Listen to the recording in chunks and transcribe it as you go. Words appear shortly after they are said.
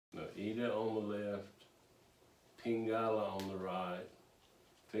Ida on the left, Pingala on the right,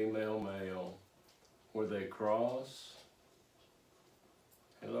 female, male. Where they cross,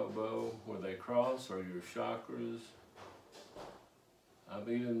 hello Bo, where they cross are your chakras. I've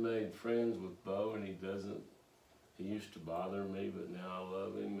even made friends with Bo, and he used to bother me, but now I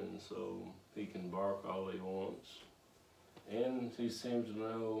love him, and so he can bark all he wants. And he seems to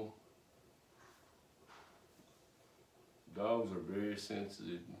know dogs are very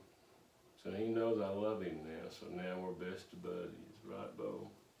sensitive. So he knows I love him now, so now we're best of buddies, right Bo?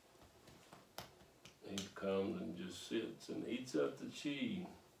 He comes and just sits and eats up the chi.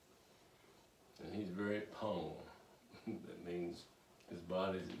 And he's very pong. That means his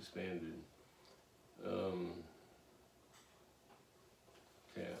body's expanded. Okay,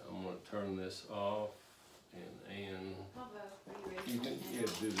 I'm gonna turn this off, and How about, are you ready? you can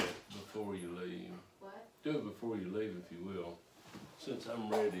do that before you leave. What? Do it before you leave if you will, since I'm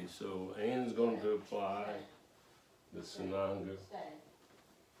ready. So Ann's going to apply the Sananga. Stay.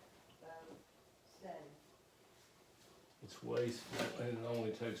 Stay. It's wasteful, and it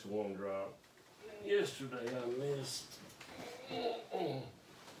only takes one drop. Yesterday I missed.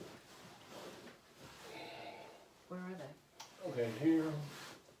 Where are they? Okay, here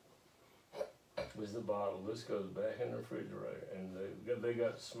was the bottle. This goes back in the refrigerator, and they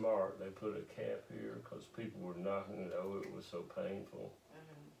got smart. They put a cap here because people were knocking it over. It was so painful.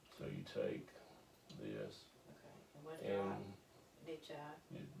 So you take this, Okay. And what drop? Ditch out.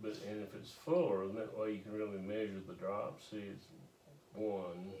 and if it's fuller, that way you can really measure the drops. See, it's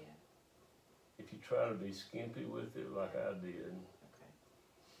one. Yeah. If you try to be skimpy with it, like I did. Okay.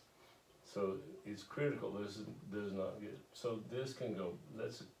 So it's critical this does not get, so this can go,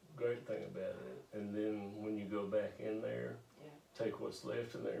 that's a great thing about it. And then when you go back in there, take what's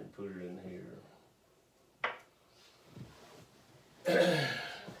left in there and put it in here. Okay,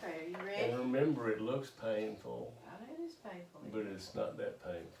 are you ready? And remember, it looks painful. I know it is painful. But it's not that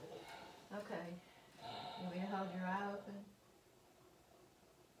painful. Okay. You want me to hold your eye open?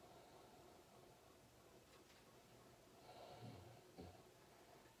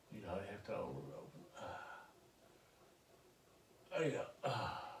 You don't have to hold it open. There you go.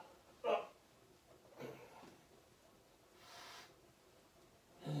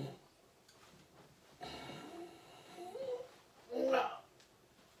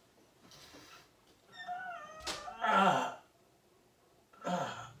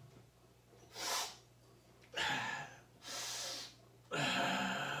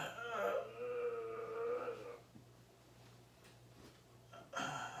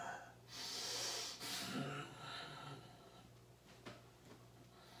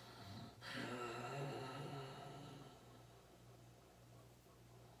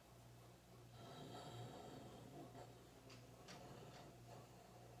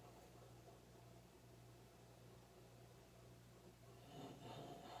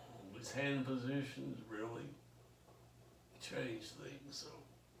 His hand positions really change things. So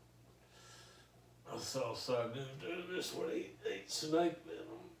I saw Sananga do this when he ate snake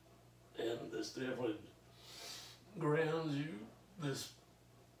venom, and this definitely grounds you. This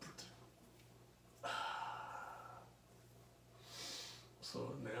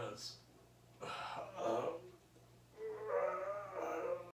so now it's